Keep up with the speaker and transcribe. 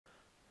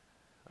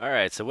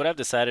Alright, so what I've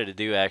decided to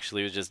do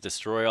actually was just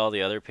destroy all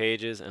the other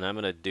pages, and I'm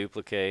going to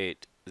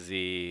duplicate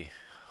the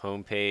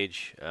home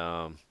page,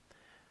 and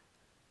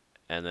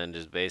then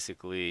just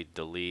basically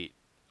delete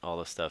all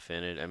the stuff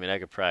in it. I mean, I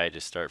could probably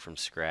just start from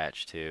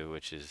scratch too,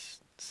 which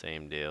is the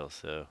same deal.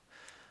 So,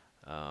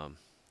 um,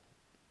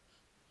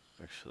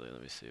 actually,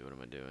 let me see, what am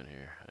I doing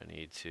here? I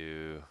need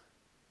to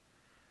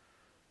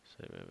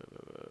say,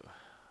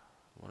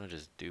 I want to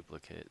just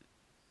duplicate,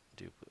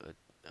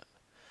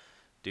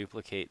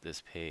 duplicate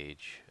this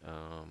page.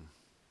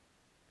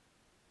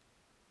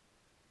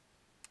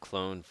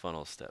 Clone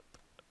funnel step.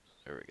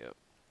 There we go.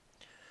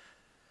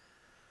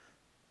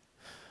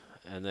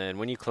 And then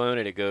when you clone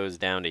it, it goes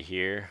down to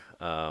here.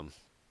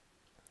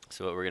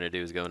 So what we're going to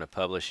do is go into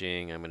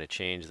publishing. I'm going to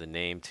change the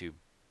name to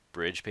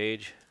bridge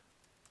page,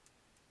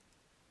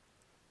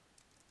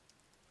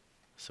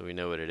 so we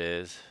know what it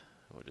is.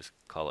 We'll just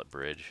call it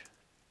bridge.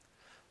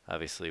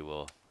 Obviously,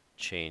 we'll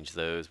change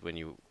those when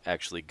you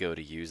actually go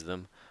to use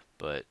them,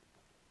 but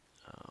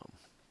um,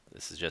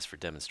 this is just for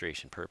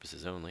demonstration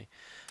purposes only.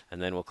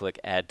 And then we'll click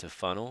add to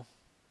funnel.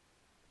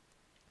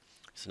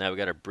 So now we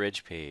got our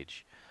bridge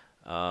page.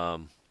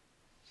 Um,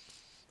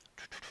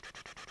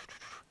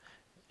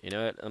 you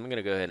know what? I'm going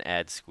to go ahead and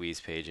add squeeze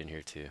page in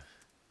here too.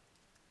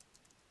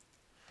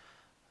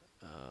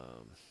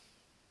 Um,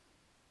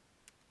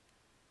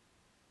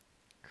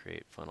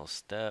 create funnel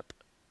step.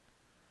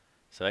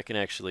 So I can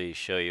actually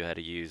show you how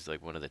to use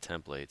like one of the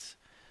templates.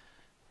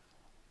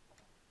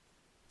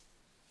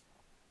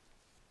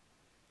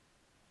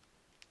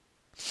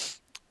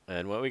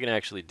 And what we can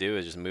actually do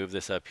is just move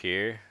this up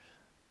here,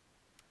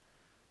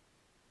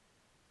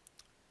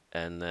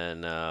 and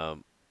then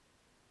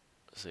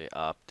say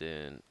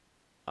opt-in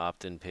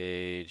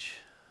page.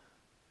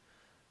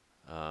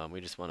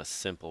 We just want a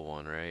simple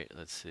one, right?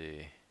 Let's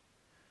see.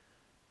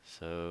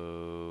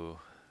 So,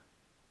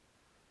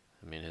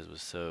 I mean, his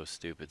was so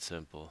stupid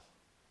simple.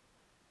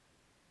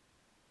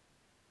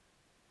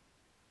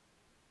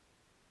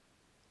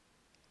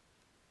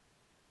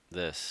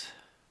 This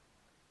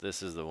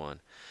is the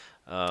one.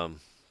 Um,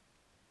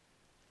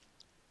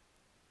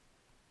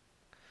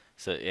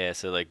 so yeah,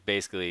 so like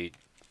basically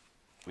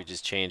we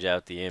just change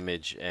out the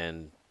image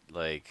and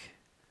like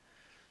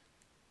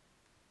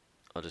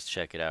I'll just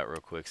check it out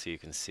real quick so you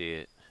can see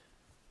it.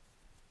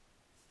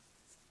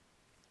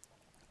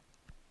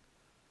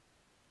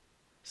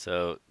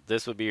 So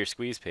this would be your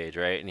squeeze page,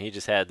 right? And he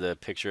just had the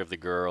picture of the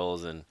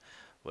girls and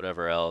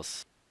whatever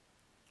else,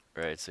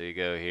 right? So you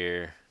go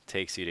here,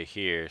 takes you to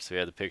here. So he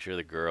had the picture of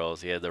the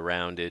girls. He had the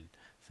rounded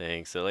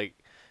thing. So like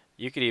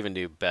you could even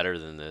do better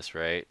than this,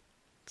 right?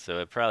 So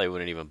it probably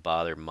wouldn't even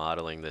bother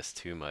modeling this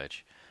too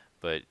much,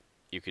 but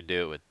you could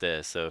do it with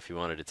this. So if you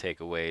wanted to take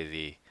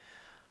away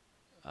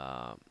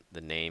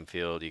the name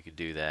field, you could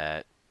do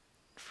that.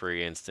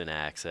 Free instant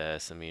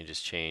access. I mean,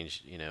 just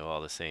change,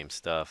 all the same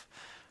stuff.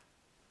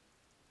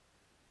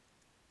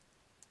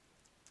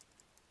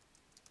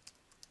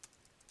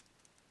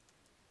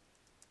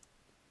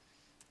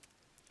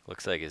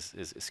 Looks like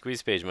his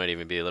squeeze page might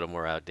even be a little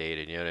more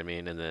outdated, you know what I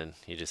mean? And then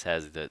he just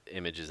has the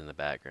images in the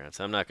background.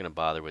 So I'm not going to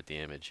bother with the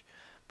image,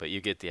 but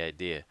you get the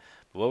idea.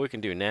 But what we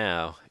can do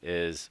now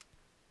is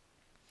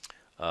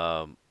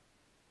um,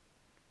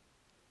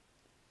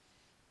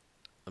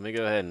 let me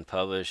go ahead and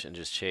publish and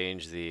just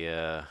change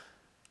the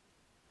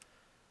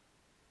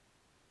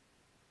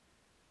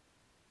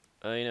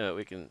oh, you know what,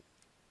 we can,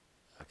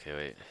 okay,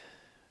 wait.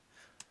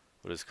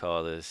 We'll just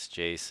call this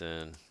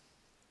Jason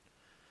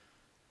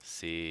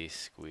C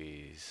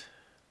squeeze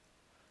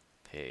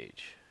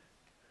page.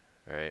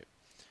 All right.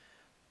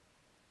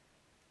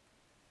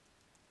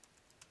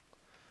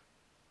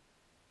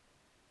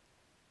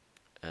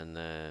 And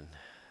then,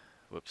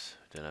 whoops,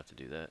 didn't have to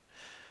do that.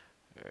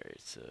 All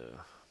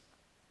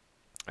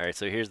right,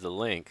 so here's the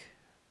link.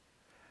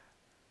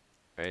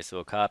 All right, so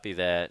we'll copy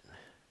that.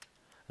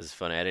 This is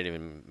funny. I didn't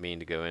even mean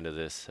to go into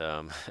this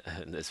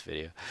in this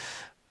video,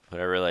 but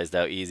I realized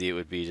how easy it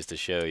would be just to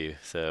show you,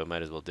 so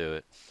might as well do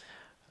it.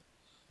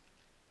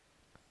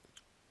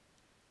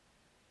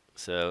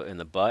 So in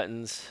the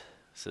buttons,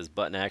 it says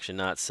button action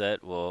not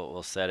set.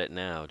 We'll set it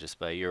now just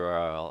by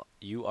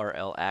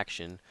URL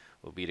action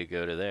will be to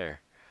go to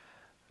there,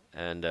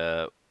 and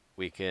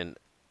we can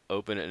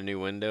open it in a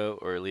new window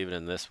or leave it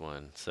in this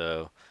one.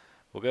 So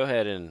we'll go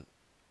ahead and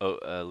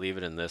leave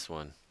it in this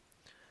one.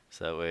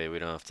 So that way we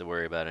don't have to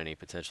worry about any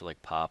potential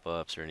like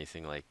pop-ups or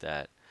anything like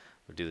that.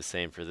 We'll do the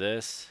same for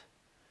this.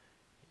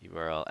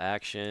 URL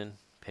action,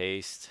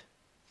 paste,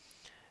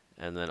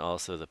 and then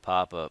also the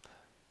pop-up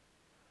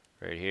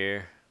right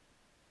here.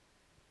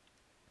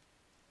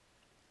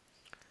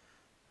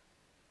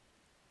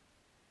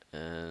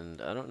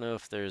 And I don't know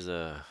if there's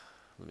a,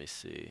 let me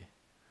see,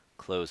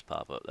 close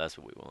pop-up. That's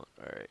what we want.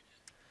 All right.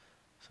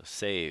 So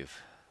save.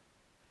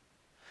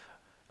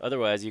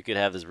 Otherwise, you could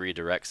have this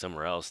redirect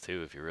somewhere else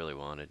too if you really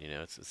wanted.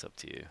 It's up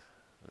to you.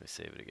 Let me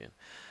save it again.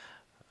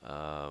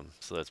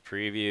 So let's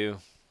preview.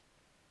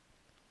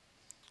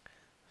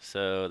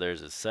 So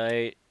there's a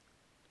site.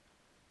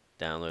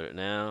 Download it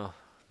now.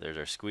 There's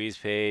our squeeze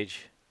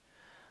page.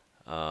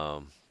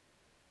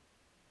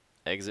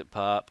 Exit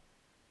pop.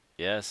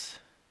 Yes.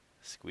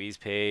 Squeeze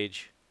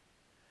page.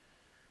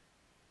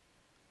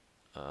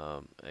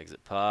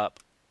 Exit pop.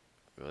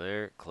 Go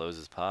there.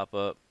 Closes pop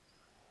up.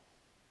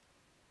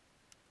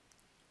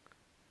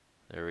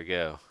 There we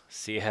go.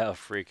 See how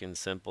freaking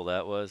simple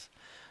that was?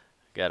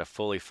 Got a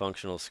fully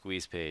functional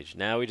squeeze page.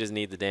 Now we just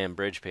need the damn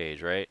bridge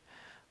page, right?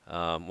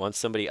 Once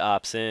somebody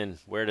opts in,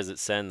 where does it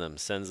send them?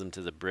 Sends them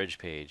to the bridge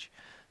page.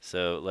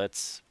 So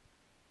let's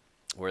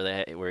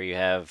where you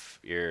have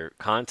your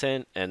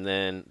content and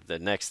then the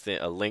next thing,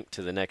 a link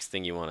to the next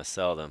thing you want to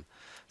sell them.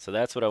 So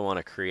that's what I want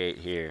to create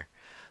here.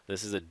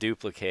 This is a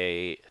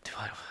duplicate.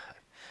 I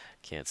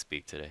can't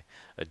speak today.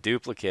 A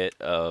duplicate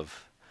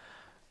of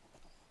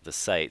the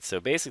site. So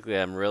basically,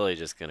 I'm really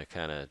just gonna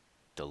kind of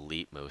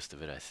delete most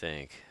of it, I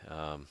think.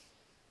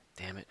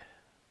 Damn it.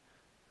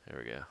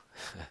 There we go.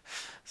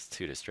 It's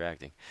too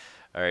distracting.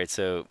 All right,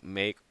 so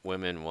make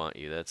women want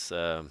you. That's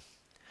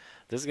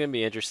this is gonna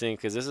be interesting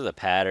because this is a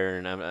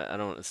pattern. I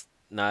don't. It's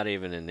not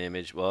even an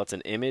image. Well, it's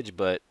an image,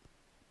 but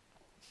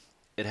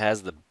it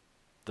has the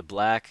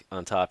black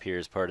on top here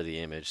is part of the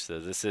image. So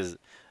this is,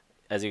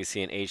 as you can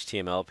see, an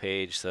HTML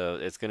page. So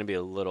it's gonna be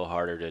a little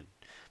harder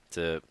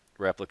to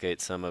replicate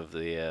some of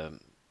the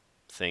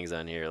things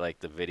on here, like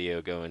the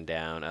video going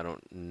down. I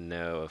don't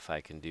know if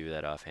I can do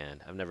that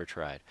offhand. I've never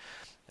tried.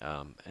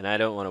 And I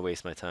don't want to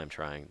waste my time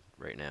trying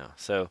right now.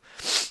 So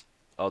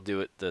I'll do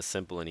it the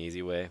simple and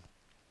easy way,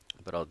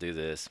 but I'll do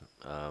this.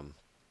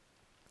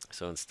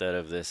 So instead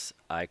of this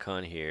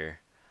icon here,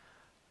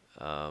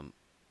 um,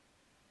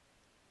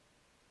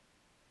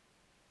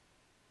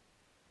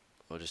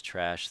 we'll just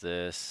trash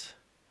this,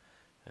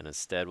 and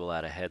instead we'll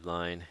add a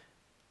headline.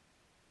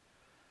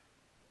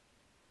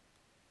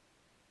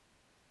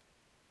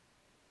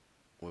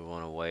 We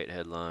want a white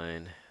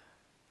headline.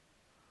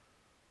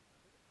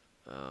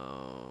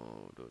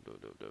 Oh,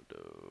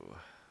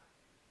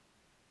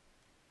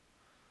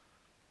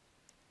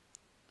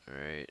 All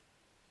right.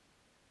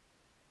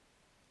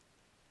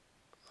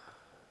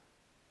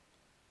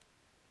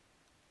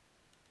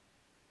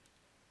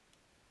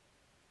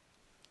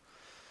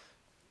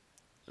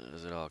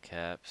 Is it all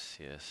caps?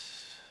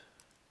 Yes.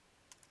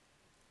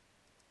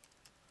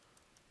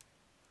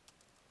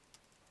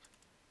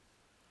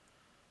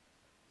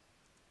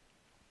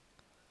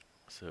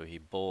 So he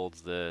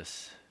bolds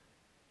this.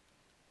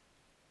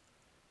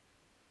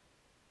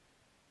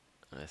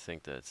 I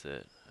think that's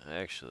it.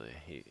 Actually,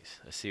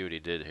 I see what he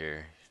did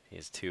here. He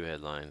has two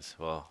headlines.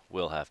 Well,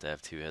 we'll have to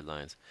have two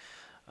headlines.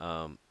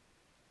 Um,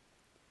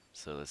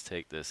 so let's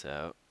take this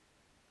out.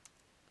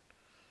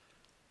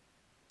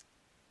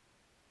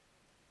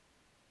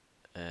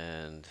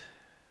 And,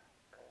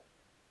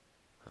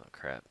 oh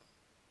crap.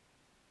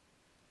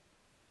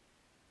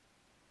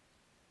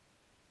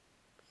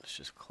 Let's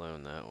just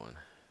clone that one.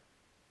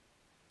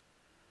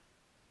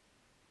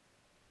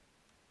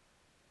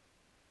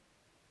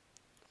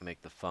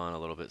 Make the font a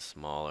little bit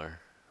smaller.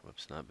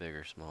 Whoops, not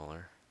bigger,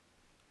 smaller.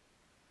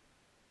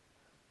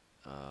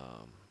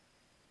 Um,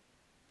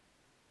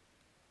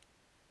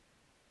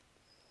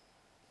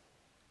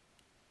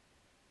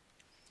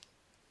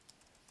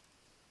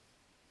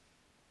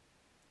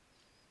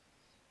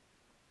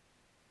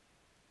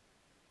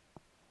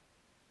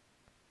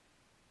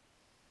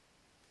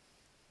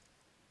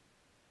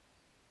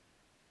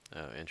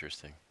 oh,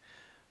 interesting.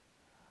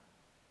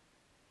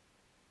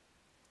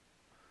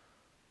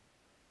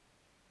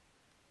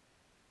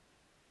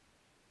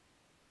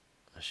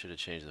 I should have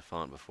changed the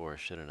font before,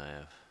 shouldn't I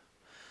have?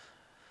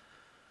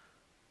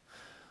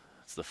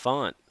 It's the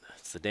font.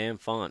 It's the damn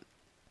font.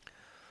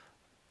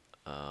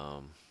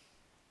 Alright.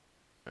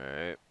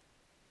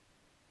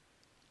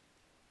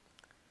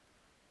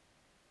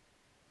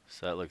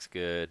 So that looks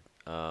good.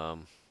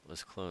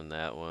 Let's clone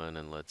that one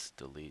and let's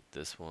delete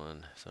this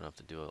one so I don't have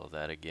to do all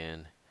that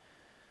again.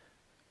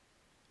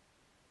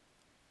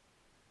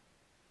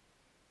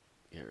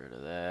 Get rid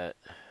of that.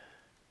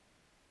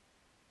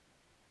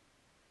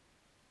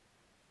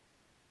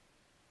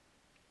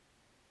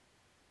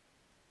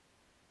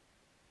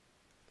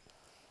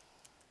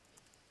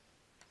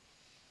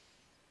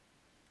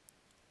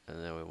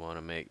 And then we want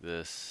to make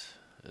this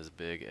as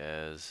big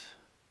as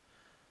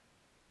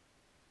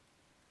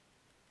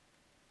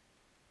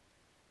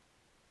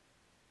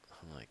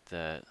like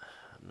that.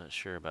 I'm not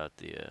sure about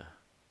the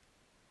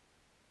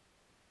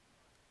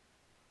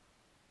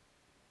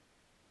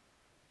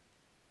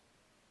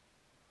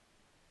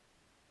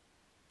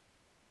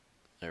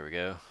there we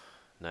go.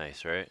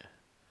 Nice, right?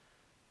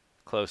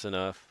 Close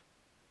enough.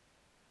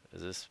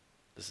 Is this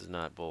is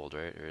not bold,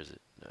 right? Or is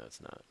it? No,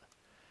 it's not.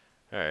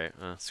 Alright,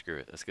 screw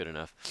it. That's good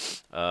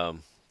enough.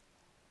 And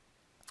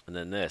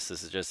then this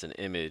is just an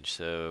image.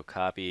 So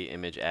copy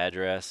image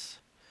address.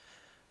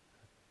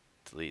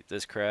 Delete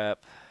this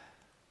crap.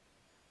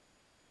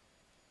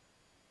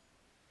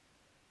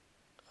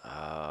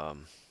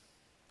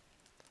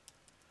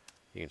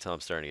 You can tell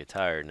I'm starting to get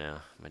tired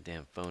now. My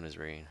damn phone is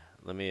ringing.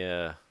 Let me,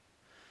 alright,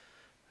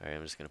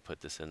 I'm just going to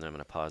put this in there. I'm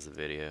going to pause the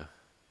video.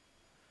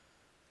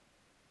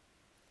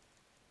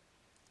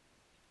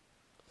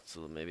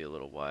 It's maybe a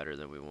little wider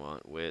than we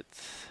want.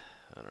 Width,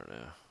 I don't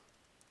know.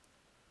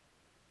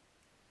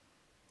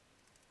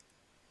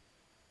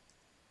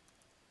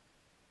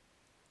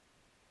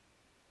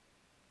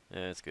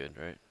 Yeah, it's good,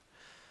 right?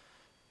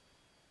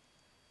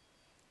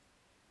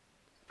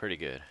 Pretty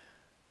good.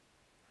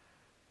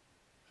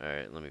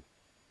 Alright, let me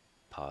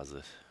pause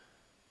this.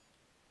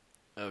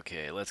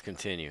 Okay, let's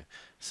continue.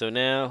 So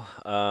now,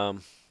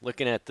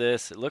 looking at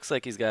this, it looks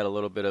like he's got a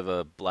little bit of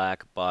a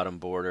black bottom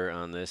border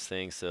on this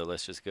thing, so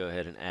let's just go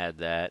ahead and add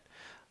that.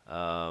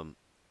 Um,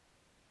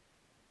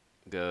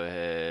 go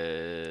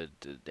ahead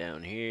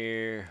down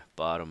here,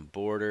 bottom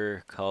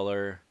border,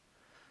 color,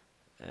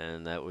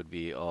 and that would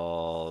be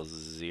all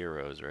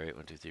zeros, right?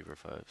 1, 2, 3, 4,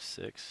 5,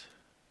 6.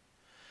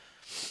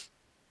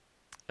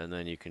 And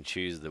then you can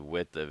choose the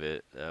width of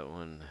it. That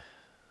one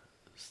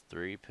is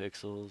 3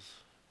 pixels.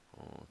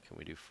 Oh, can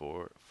we do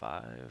 4,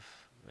 5?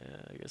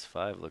 Yeah, I guess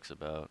 5 looks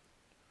about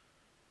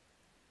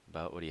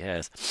what he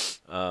has.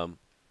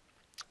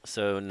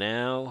 So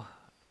now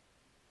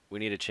we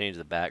need to change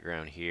the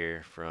background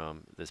here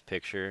from this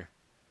picture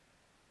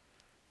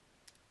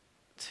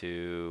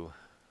to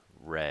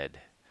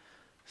red.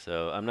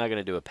 So I'm not going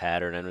to do a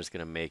pattern. I'm just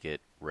going to make it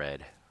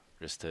red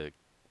just to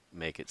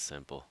make it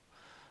simple.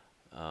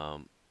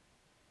 But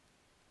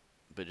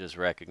just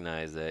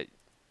recognize that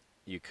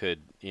you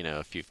could, you know,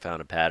 if you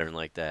found a pattern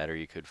like that, or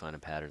you could find a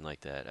pattern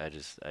like that. I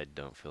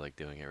don't feel like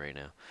doing it right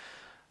now.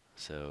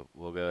 So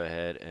we'll go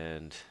ahead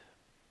and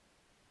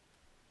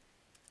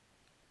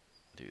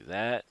do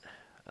that.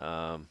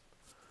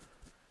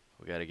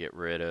 We got to get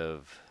rid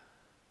of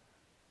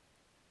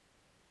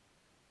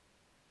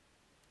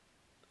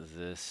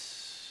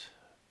this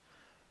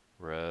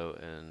row,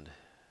 and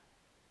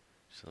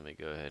so let me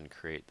go ahead and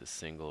create the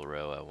single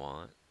row I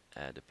want.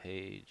 Add to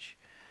page.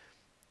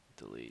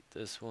 Delete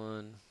this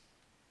one.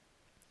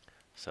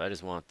 So I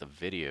just want the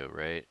video,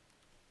 right?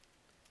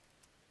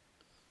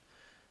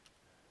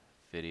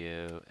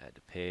 Video, add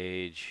to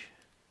page.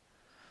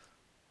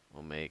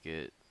 We'll make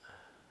it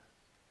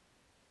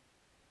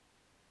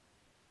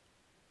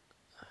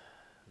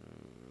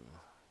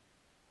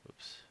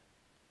whoops.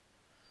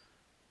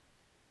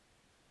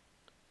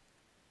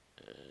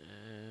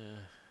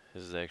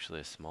 This is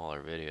actually a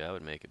smaller video. I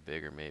would make it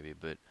bigger maybe,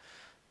 but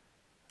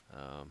we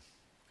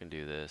can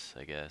do this,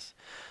 I guess.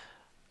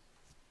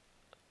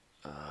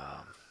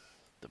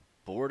 The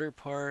border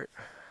part,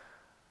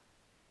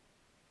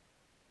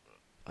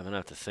 I'm gonna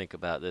have to think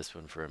about this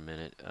one for a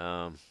minute.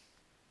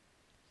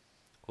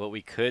 What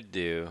we could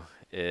do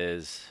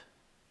is,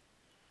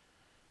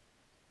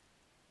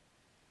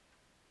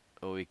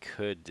 I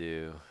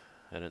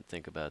didn't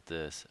think about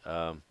this.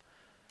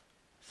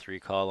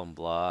 3-column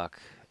block,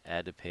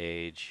 add to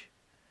page,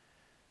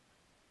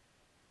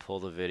 pull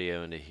the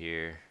video into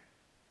here.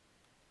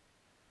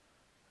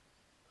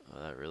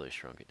 Oh, that really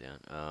shrunk it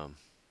down.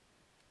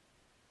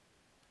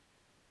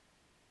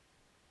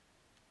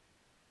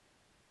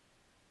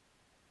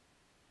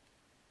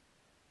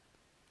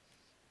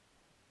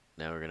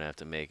 Now we're going to have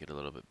to make it a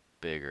little bit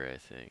bigger, I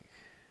think.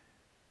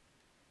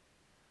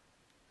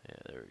 Yeah,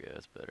 there we go.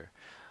 That's better.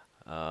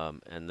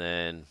 And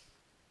then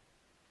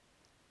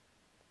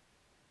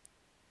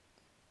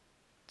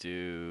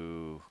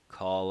do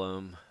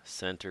column,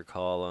 center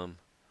column.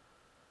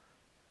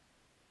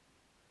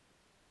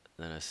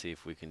 Then I see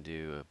if we can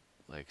do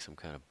like some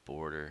kind of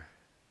border.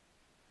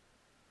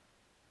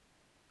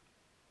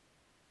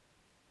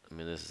 I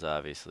mean, this is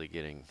obviously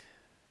getting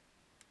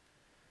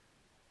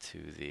to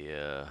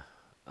the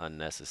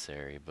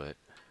unnecessary, but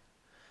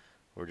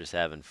we're just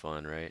having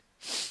fun, right?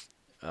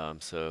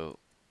 So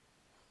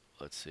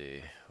let's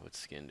see, what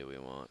skin do we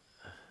want?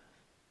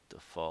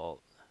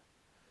 Default.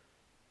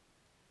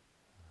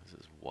 This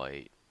is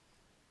white.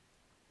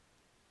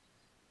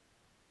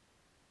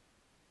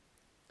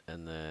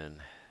 And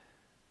then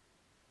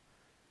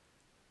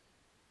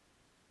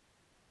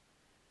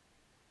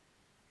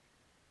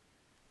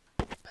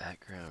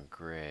background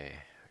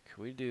gray.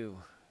 Can we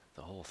do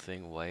the whole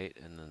thing white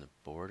and then the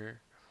border?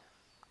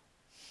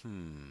 See,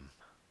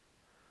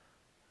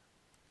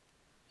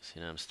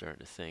 now I'm starting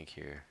to think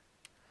here.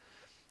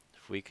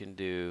 If we can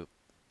do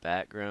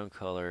background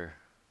color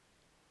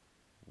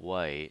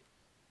white,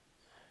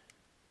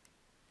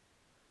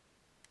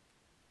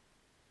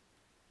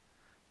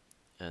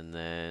 and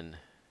then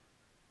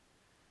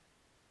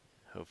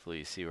hopefully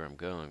you see where I'm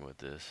going with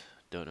this.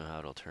 Don't know how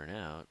it'll turn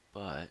out,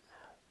 but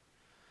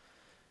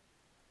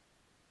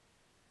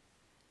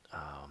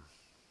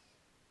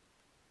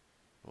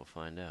we'll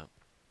find out.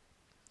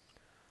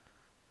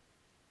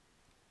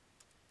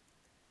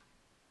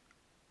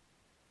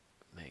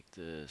 Make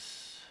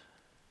this.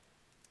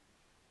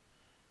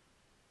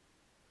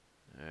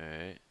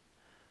 Alright.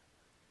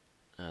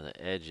 Now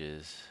the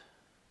edges,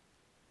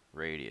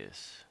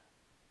 radius.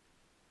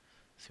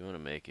 So you want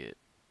to make it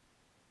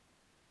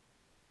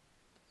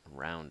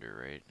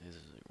rounder, right? This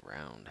is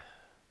round.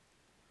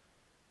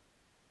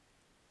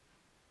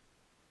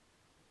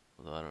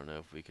 Although I don't know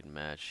if we can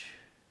match.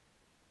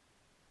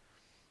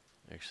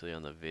 Actually,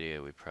 on the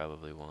video, we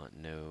probably want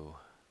no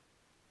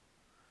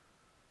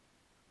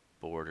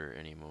border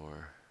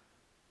anymore.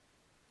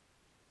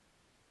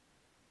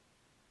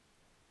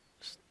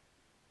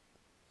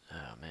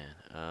 Oh man.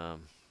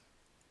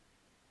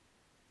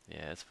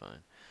 Yeah, it's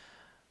fine.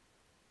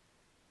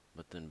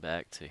 But then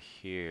back to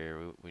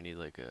here, we need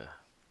like a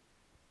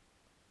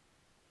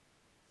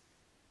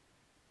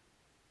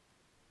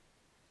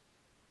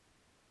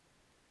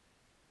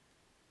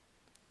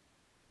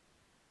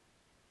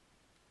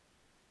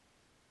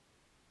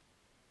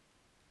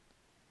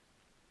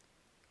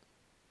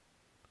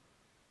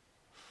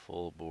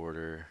full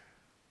border.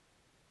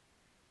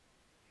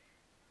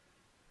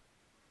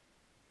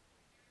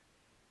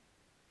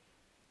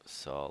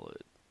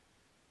 Solid.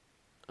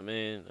 I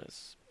mean,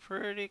 that's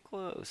pretty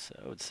close,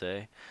 I would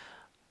say.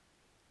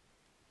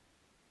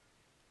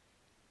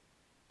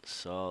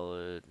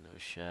 Solid, no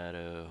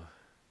shadow,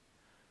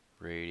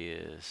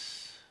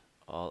 radius,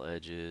 all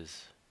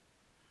edges.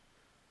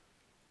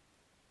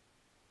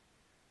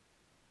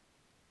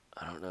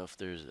 I don't know if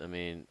there's, I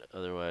mean,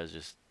 otherwise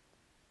just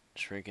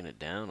shrinking it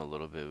down a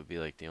little bit would be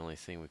like the only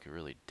thing we could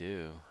really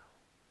do,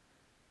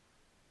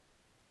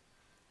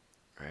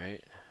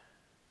 right?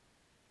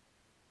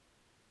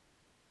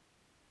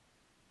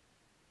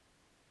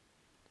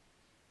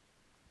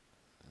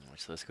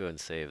 So let's go ahead and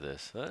save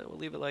this. We'll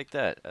leave it like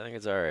that. I think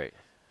it's all right.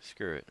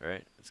 Screw it,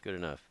 right? It's good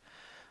enough.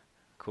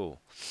 Cool.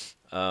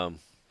 Um,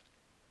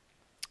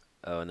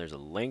 oh, and there's a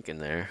link in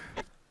there.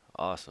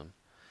 Awesome.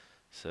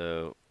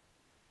 So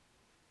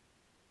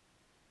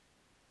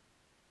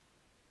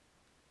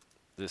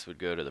this would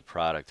go to the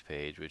product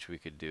page, which we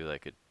could do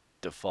like a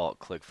default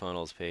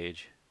ClickFunnels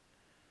page.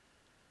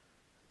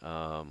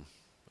 We'll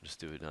just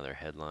do another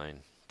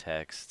headline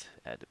text,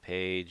 add to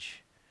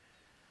page.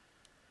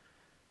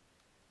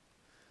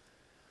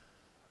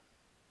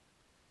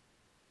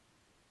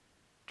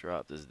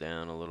 Drop this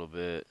down a little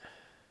bit.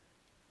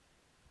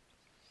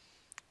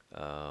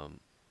 And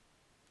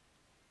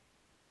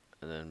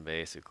then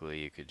basically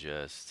you could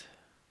just,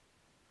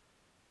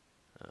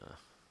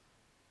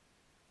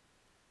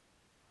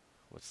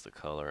 what's the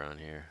color on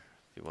here?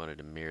 If you wanted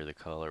to mirror the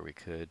color, we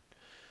could.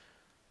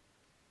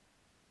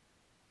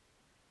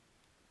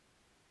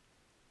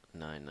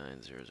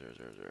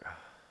 990000.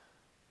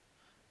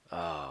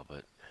 Oh,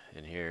 but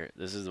in here,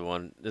 this is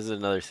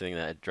another thing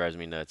that drives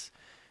me nuts.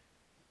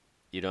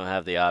 You don't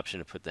have the option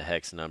to put the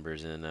hex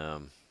numbers in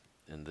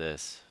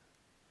this.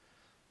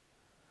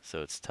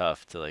 So it's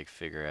tough to like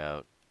figure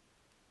out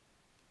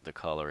the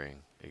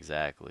coloring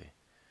exactly.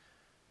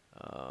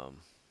 So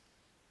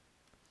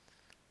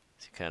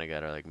you kind of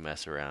gotta like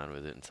mess around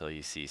with it until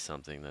you see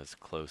something that's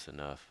close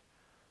enough.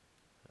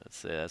 I'd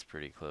say that's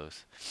pretty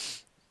close.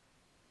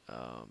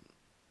 And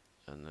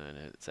then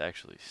it's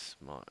actually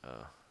small.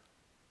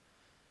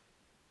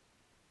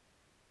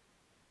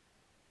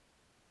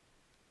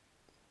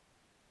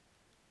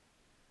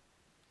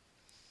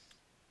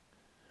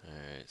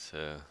 Alright,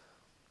 so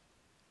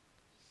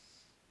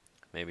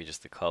maybe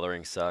just the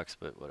coloring sucks,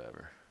 but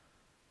whatever.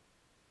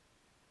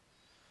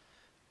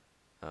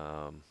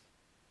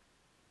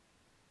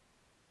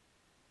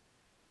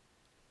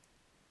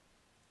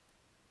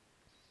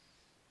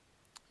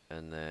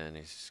 And then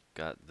he's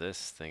got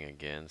this thing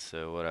again.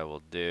 So what I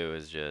will do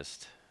is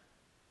just,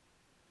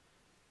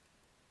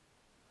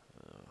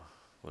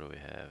 what do we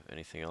have?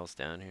 Anything else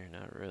down here?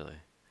 Not really.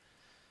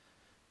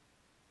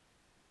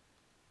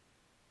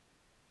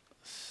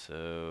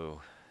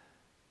 So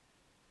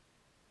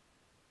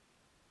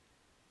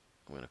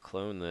I'm going to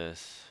clone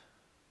this,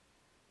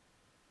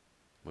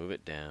 move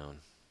it down.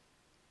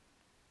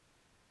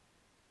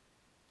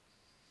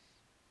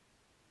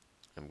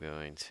 I'm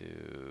going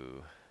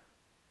to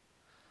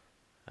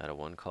add a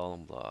one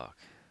column block.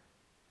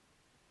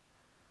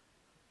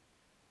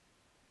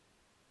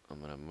 I'm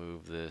going to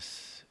move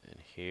this in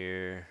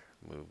here,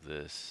 move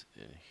this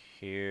in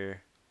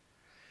here.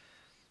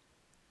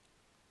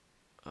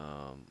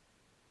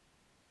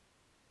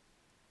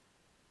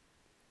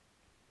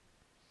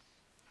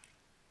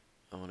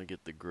 I want to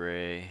get the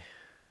gray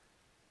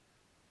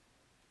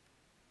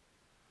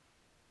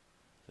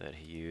that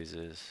he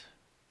uses.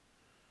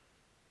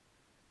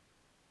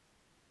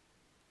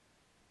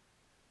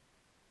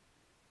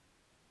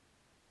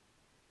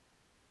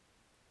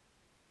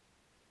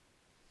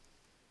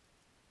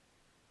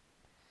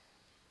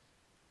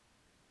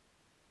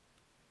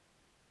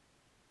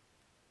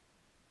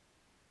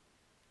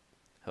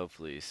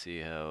 Hopefully you see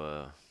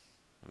how,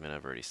 I mean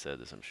I've already said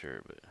this I'm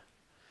sure, but,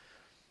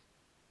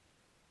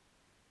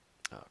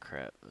 oh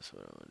crap, that's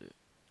what I want to do.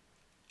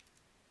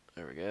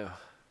 There we go.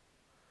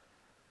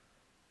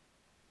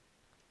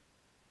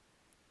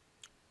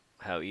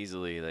 How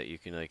easily that you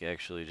can like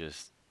actually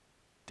just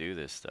do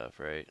this stuff,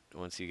 right?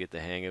 Once you get the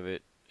hang of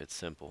it, it's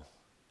simple.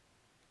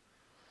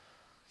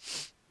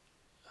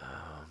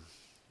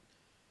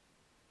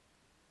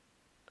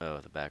 Oh,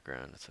 the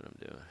background, that's what I'm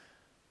doing.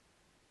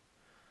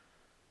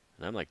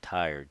 And I'm like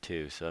tired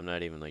too, so I'm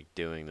not even like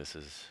doing this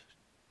as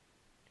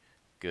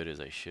good as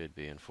I should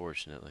be,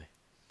 unfortunately.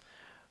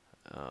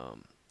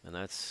 And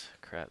that's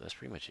crap, that's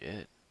pretty much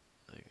it.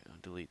 Like, I'll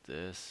delete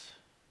this.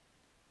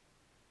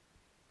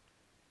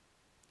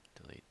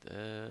 Delete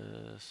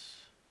this.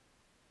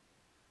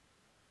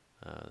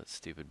 That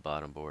stupid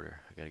bottom border.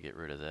 I gotta get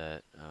rid of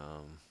that.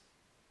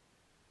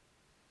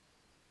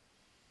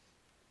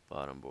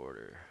 Bottom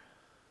border.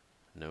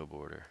 No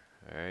border.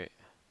 Alright.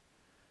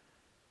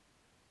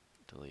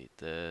 Delete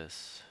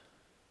this.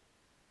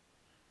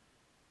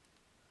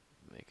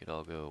 Make it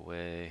all go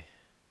away.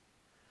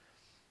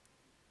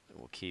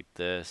 We'll keep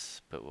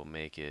this, but we'll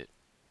make it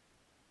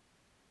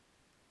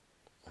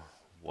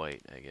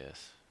white, I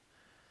guess.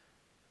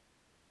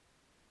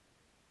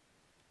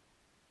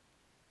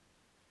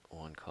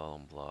 One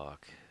column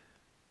block.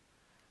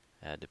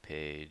 Add to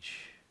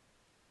page.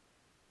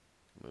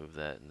 Move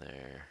that in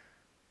there.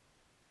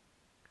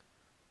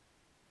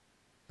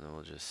 And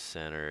we'll just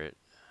center it.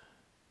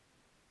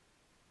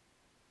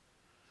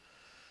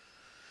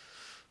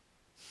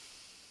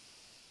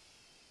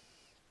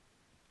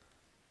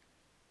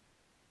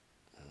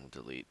 We'll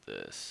delete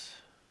this.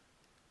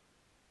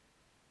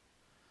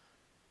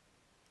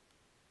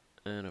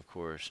 And of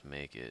course,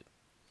 make it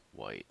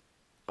white.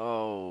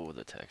 Oh,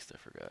 the text, I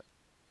forgot.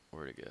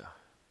 Where'd it go?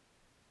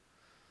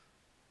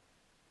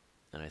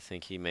 And I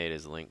think he made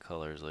his link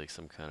colors like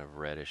some kind of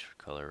reddish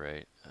color,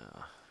 right?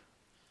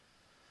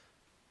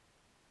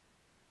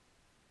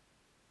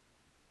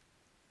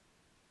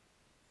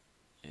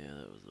 Yeah,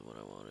 that was the one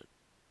I wanted.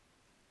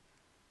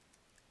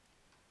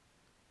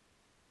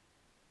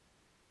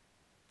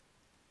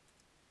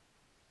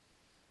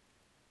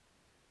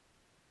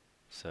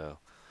 So,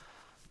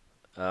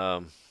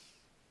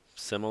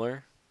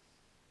 similar,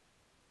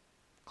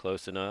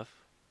 close enough.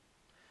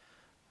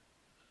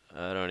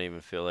 I don't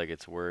even feel like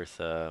it's worth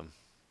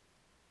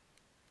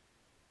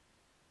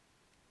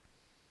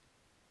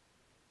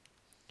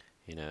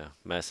you know,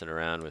 messing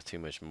around with too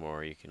much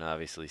more. You can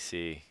obviously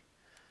see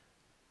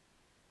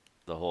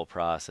the whole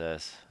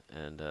process,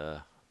 and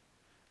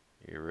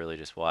you're really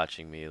just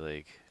watching me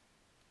like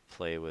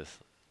play with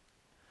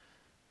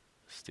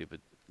stupid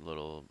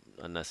little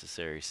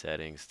unnecessary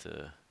settings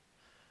to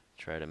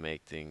try to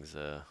make things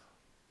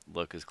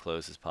look as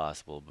close as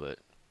possible, but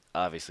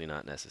obviously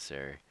not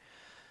necessary.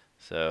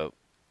 So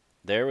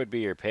there would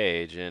be your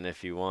page, and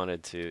if you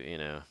wanted to, you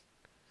know,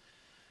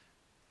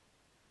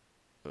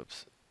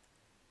 oops.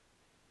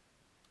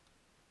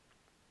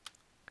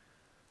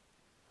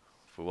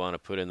 If we want to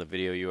put in the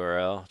video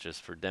URL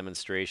just for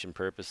demonstration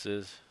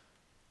purposes,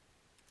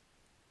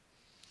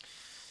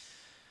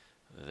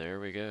 there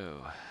we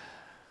go.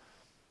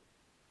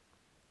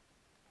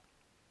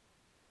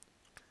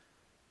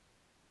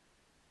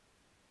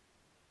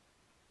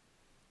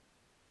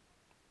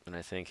 And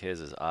I think his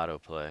is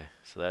autoplay.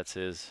 So that's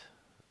his.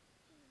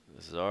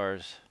 This is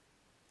ours.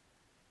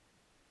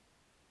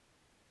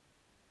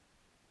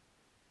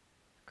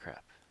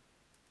 Crap.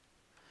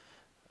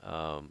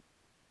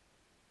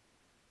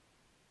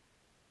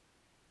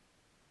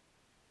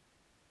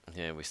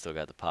 Yeah, we still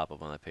got the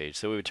pop-up on that page.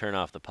 So we would turn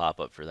off the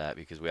pop-up for that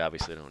because we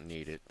obviously don't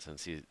need it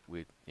since you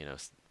know,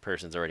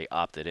 person's already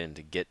opted in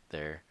to get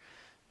there.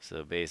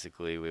 So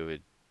basically we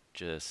would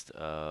just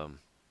we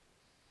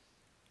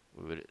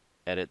would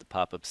edit the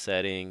pop-up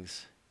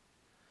settings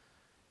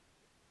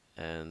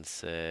and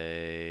say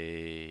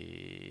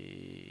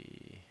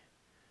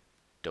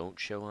don't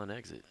show on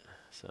exit.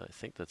 So I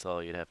think that's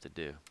all you'd have to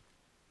do.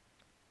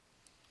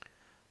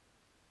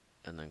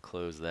 And then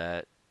close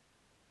that.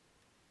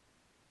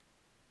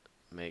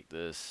 Make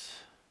this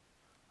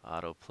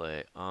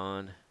autoplay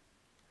on.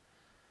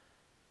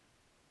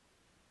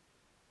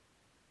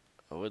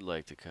 I would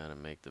like to kind of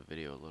make the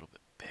video a little bit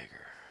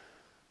bigger.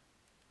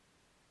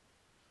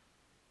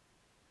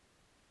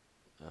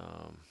 I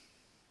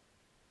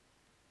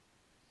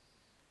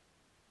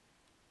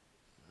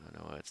don't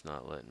know why it's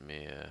not letting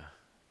me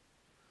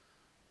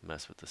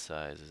mess with the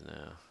sizes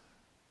now.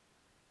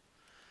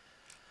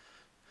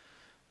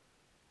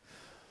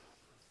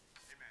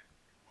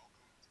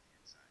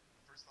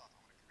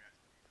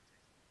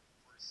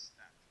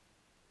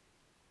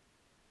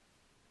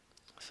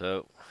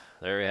 So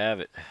there we have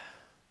it.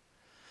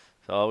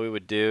 So all we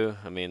would do,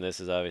 I mean, this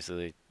is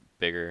obviously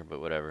bigger, but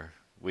whatever.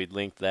 We'd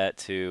link that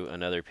to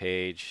another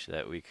page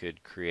that we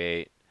could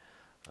create.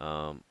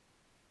 Let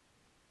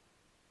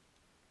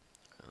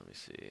me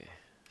see.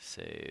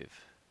 Save.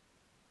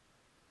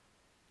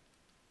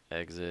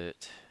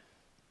 Exit.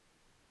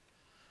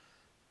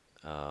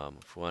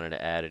 If we wanted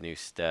to add a new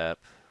step,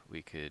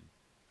 we could,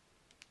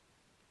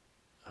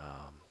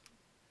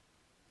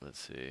 let's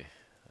see,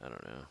 I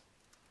don't know.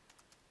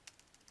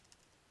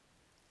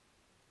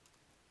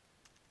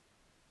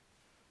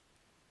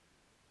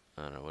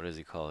 I don't know, what does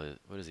he call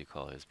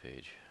his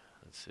page?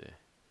 Let's see.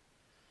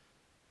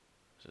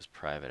 Just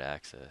private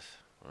access.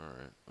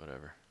 Alright,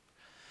 whatever.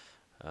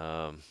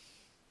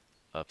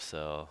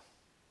 Upsell.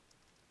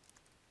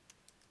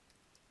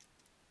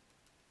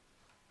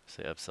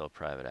 Say upsell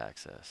private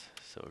access.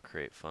 So we'll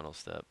create funnel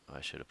step. Oh,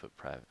 I should have put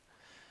private.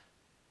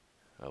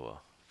 Oh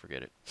well,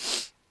 forget it.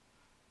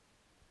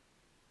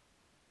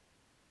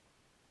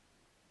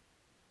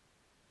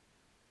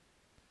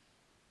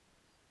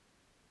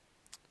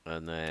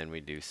 And then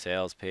we do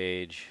sales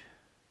page.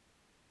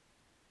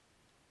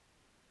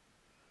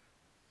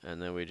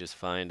 and then we just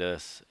find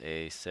us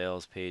a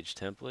sales page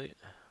template.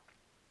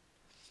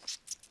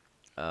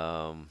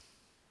 Um,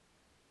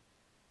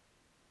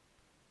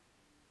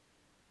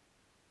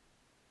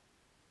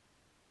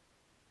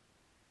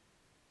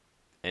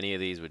 any of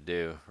these would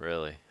do,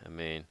 really. I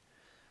mean,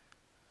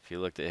 if you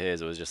looked at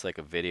his, it was just like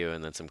a video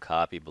and then some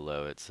copy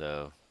below it.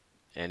 So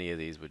any of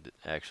these would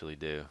actually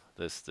do.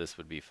 This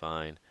would be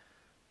fine.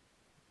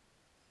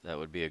 That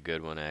would be a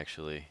good one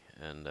actually,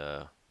 and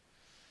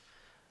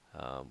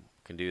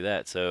can do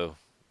that. So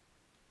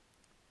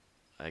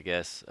I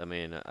guess, I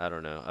mean, I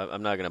don't know.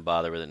 I'm not gonna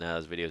bother with it now.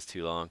 This video is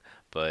too long,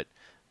 but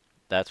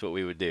that's what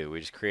we would do.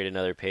 We just create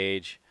another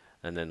page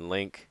and then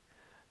link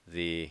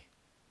the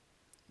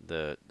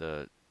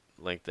the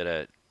link that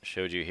I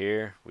showed you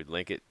here. We'd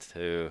link it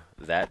to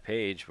that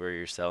page where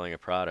you're selling a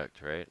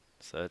product, right?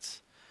 So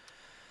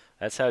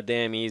that's how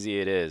damn easy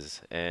it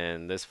is.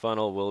 And this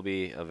funnel will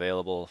be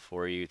available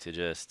for you to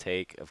just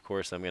take. Of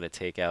course, I'm going to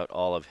take out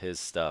all of his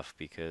stuff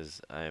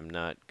because I am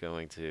not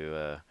going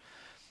to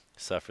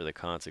suffer the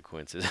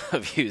consequences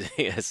of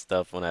using his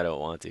stuff when I don't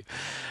want to.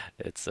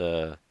 It's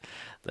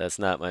that's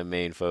not my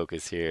main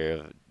focus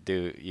here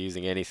of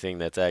using anything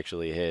that's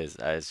actually his.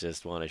 I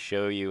just want to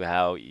show you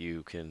how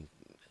you can,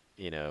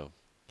 you know,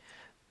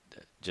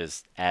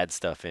 just add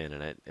stuff in,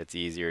 and it's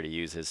easier to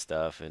use his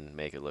stuff and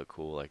make it look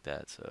cool like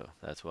that. So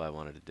that's why I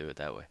wanted to do it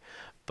that way.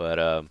 But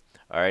all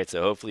right,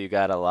 so hopefully you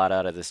got a lot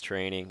out of this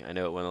training. I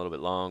know it went a little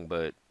bit long,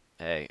 but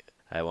hey,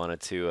 I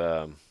wanted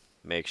to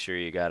make sure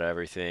you got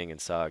everything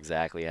and saw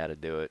exactly how to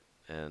do it,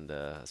 and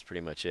that's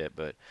pretty much it.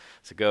 But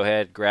so go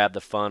ahead, grab the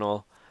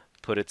funnel,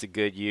 put it to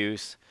good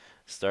use,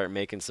 start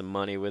making some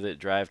money with it,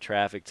 drive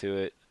traffic to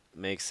it,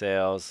 make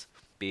sales,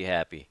 be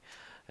happy.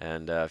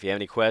 And if you have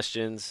any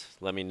questions,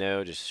 let me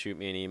know. Just shoot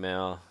me an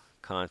email,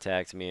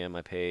 contact me on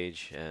my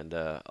page, and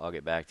I'll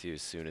get back to you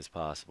as soon as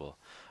possible.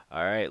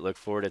 All right, look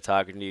forward to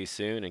talking to you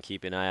soon, and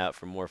keep an eye out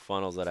for more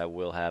funnels that I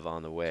will have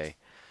on the way.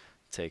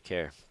 Take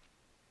care.